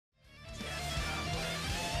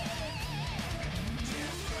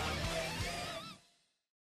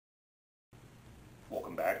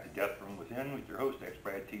Kitchen with your host,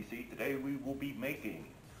 X-Brad TC. Today we will be making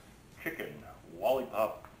chicken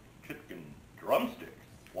drumstick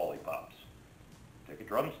lollipops. Take a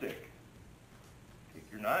drumstick, take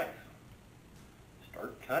your knife,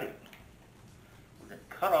 start cutting. We're going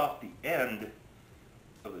to cut off the end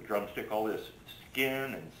of the drumstick, all this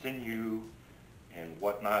skin and sinew and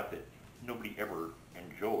whatnot that nobody ever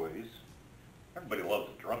enjoys. Everybody loves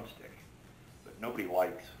a drumstick, but nobody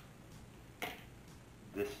likes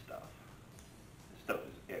this stuff. This stuff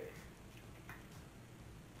is ick.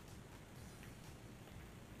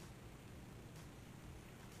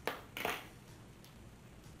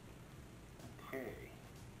 Okay.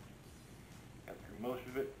 Got through most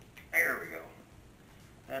of it. There we go.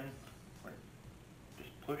 Then we're going to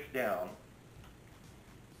just push down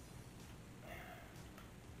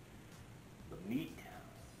the meat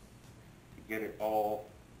to get it all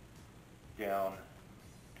down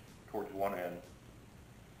towards one end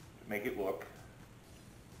to make it look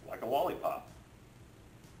like a lollipop.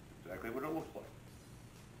 Exactly what it looks like.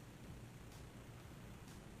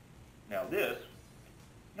 Now this,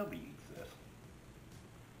 nobody eats this.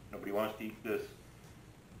 Nobody wants to eat this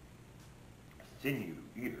sinew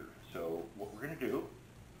either. So what we're going to do,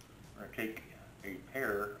 we're going to take a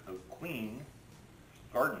pair of clean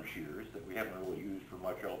garden shears that we haven't really used for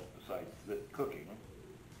much else besides the cooking.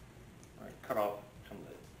 We're going to cut off some of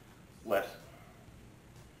the less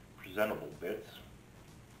presentable bits.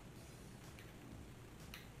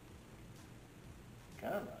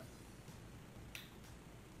 Come on.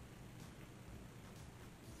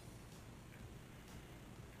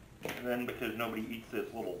 And then because nobody eats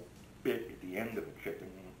this little bit at the end of a chicken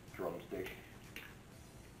drumstick,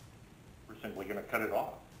 we're simply going to cut it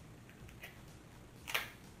off.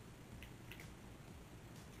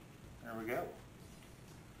 There we go.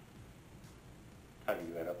 Tidy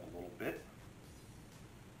that up a little bit.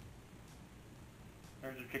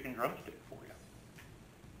 There's a chicken drumstick for you.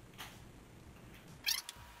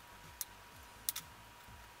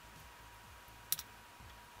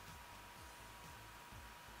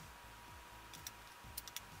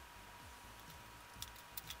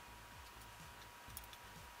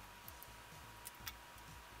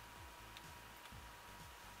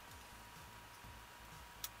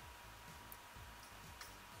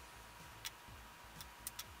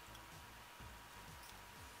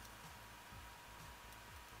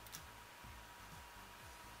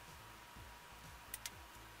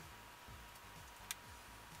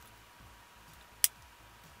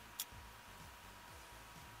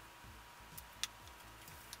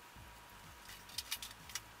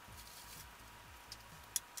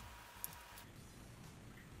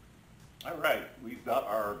 Alright, we've got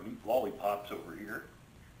our meat lollipops over here.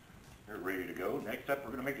 They're ready to go. Next up,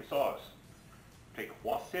 we're going to make a sauce. Take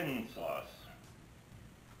hoisin sauce.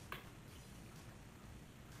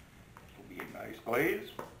 This will be a nice glaze.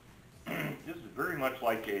 This is very much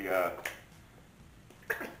like a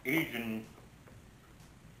Asian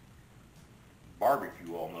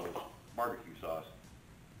barbecue almost. Barbecue sauce.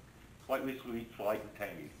 Slightly sweet, slightly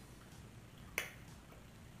tangy.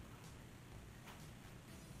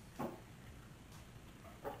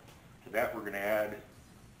 That we're going to add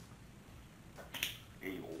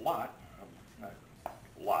a lot, not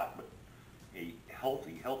a lot, but a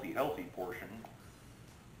healthy portion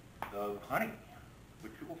of honey,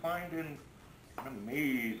 which you will find in an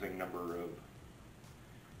amazing number of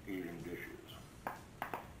Asian dishes.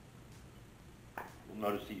 You'll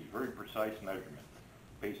notice these very precise measurements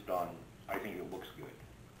based on, I think it looks good.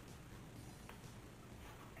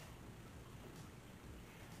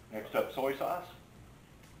 Next up, soy sauce.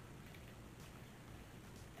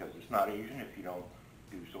 Because it's not Asian if you don't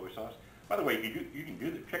do soy sauce. By the way, you can do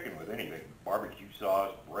the chicken with anything. Barbecue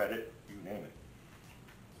sauce, bread it, you name it.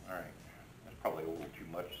 Alright, that's probably a little too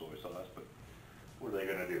much soy sauce, but what are they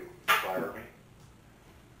going to do? Fire me?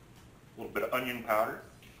 A little bit of onion powder.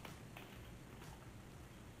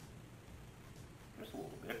 Just a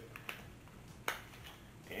little bit.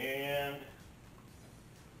 And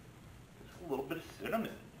just a little bit of cinnamon,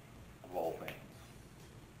 of all things.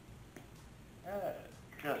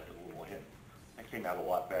 Just a little hint. That came out a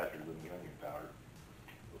lot faster than the onion powder.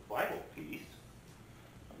 The final piece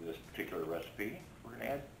of this particular recipe, we're going to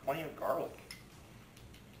add plenty of garlic.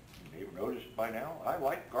 You may have noticed by now, I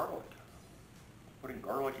like garlic. I'm putting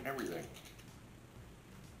garlic in everything.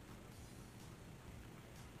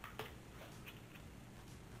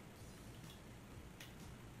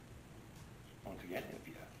 Once again, if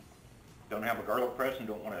you don't have a garlic press and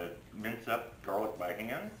don't want to mince up garlic by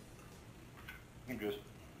hand, you can just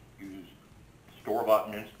use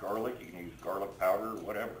store-bought minced garlic. You can use garlic powder,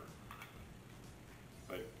 whatever.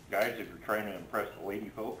 But guys, if you're trying to impress the lady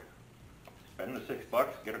folk, spend the $6,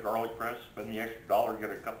 get a garlic press, spend the extra $1,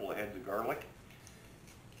 get a couple of heads of garlic.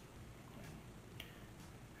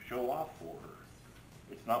 Show off for her.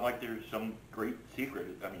 It's not like there's some great secret.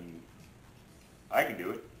 I mean, I can do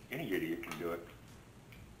it. Any idiot can do it.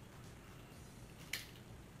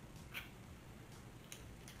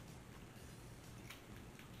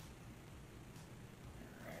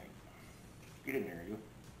 All right. Get in there, you.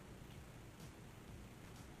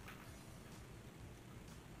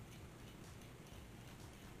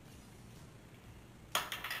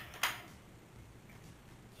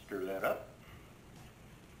 Stir that up.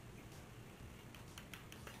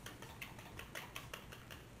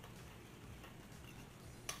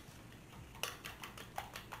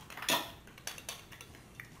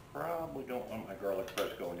 Probably don't want my garlic press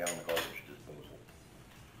going down the garbage disposal.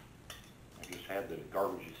 I just had the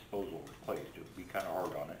garbage disposal replaced. It would be kind of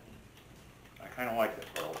hard on it. I kind of like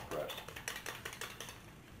that garlic press.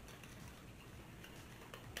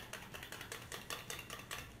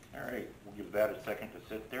 All right, we'll give that a second to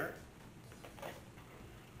sit there.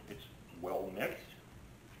 It's well mixed.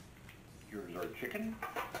 Here's our chicken.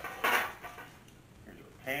 Here's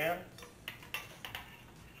our pan.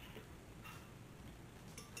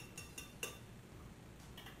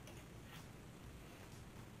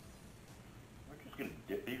 We're just going to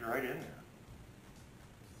dip these right in there.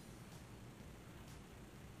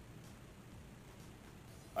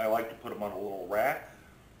 I like to put them on a little rack.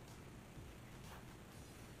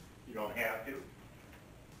 You don't have to.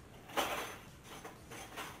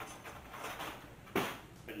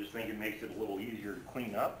 I just think it makes it a little easier to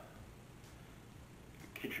clean up.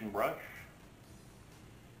 A kitchen brush.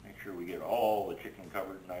 Make sure we get all the chicken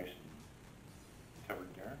covered nice and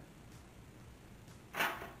covered there.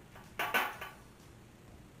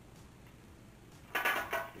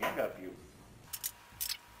 Stand up, you.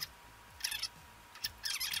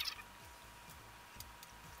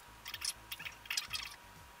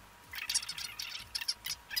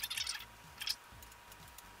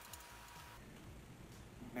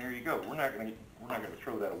 There you go. We're not going to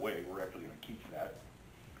throw that away. We're actually going to keep that.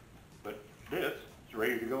 But this is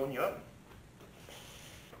ready to go in the oven.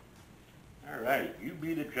 All right, you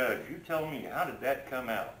be the judge. You tell me, how did that come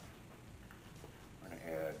out? I'm going to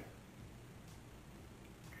add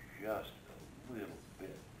just a little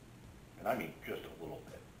bit, and I mean just a little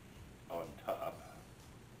bit, on top.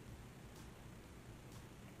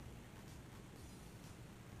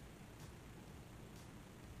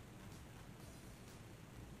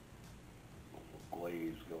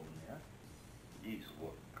 Glaze going there. These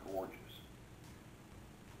look gorgeous.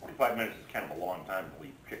 45 minutes is kind of a long time to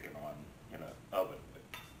leave chicken on in an oven, but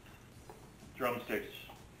drumsticks,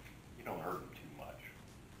 you don't hurt them too much.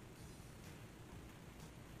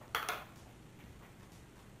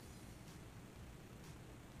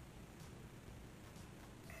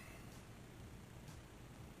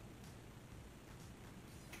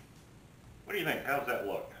 What do you think? How's that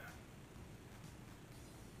look?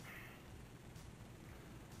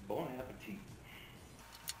 Bon appetit.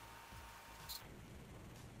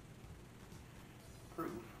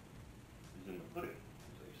 Proof is in the pudding,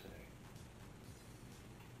 as they say.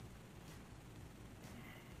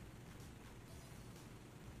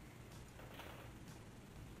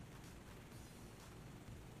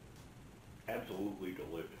 Absolutely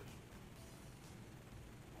delicious.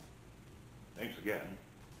 Thanks again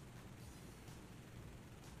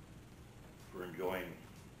for enjoying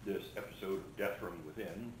this episode of Death from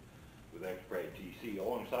Within with X-Brad TC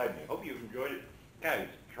alongside me. Hope you've enjoyed it. Guys,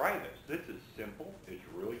 try this. This is simple. It's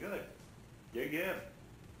really good. Dig in.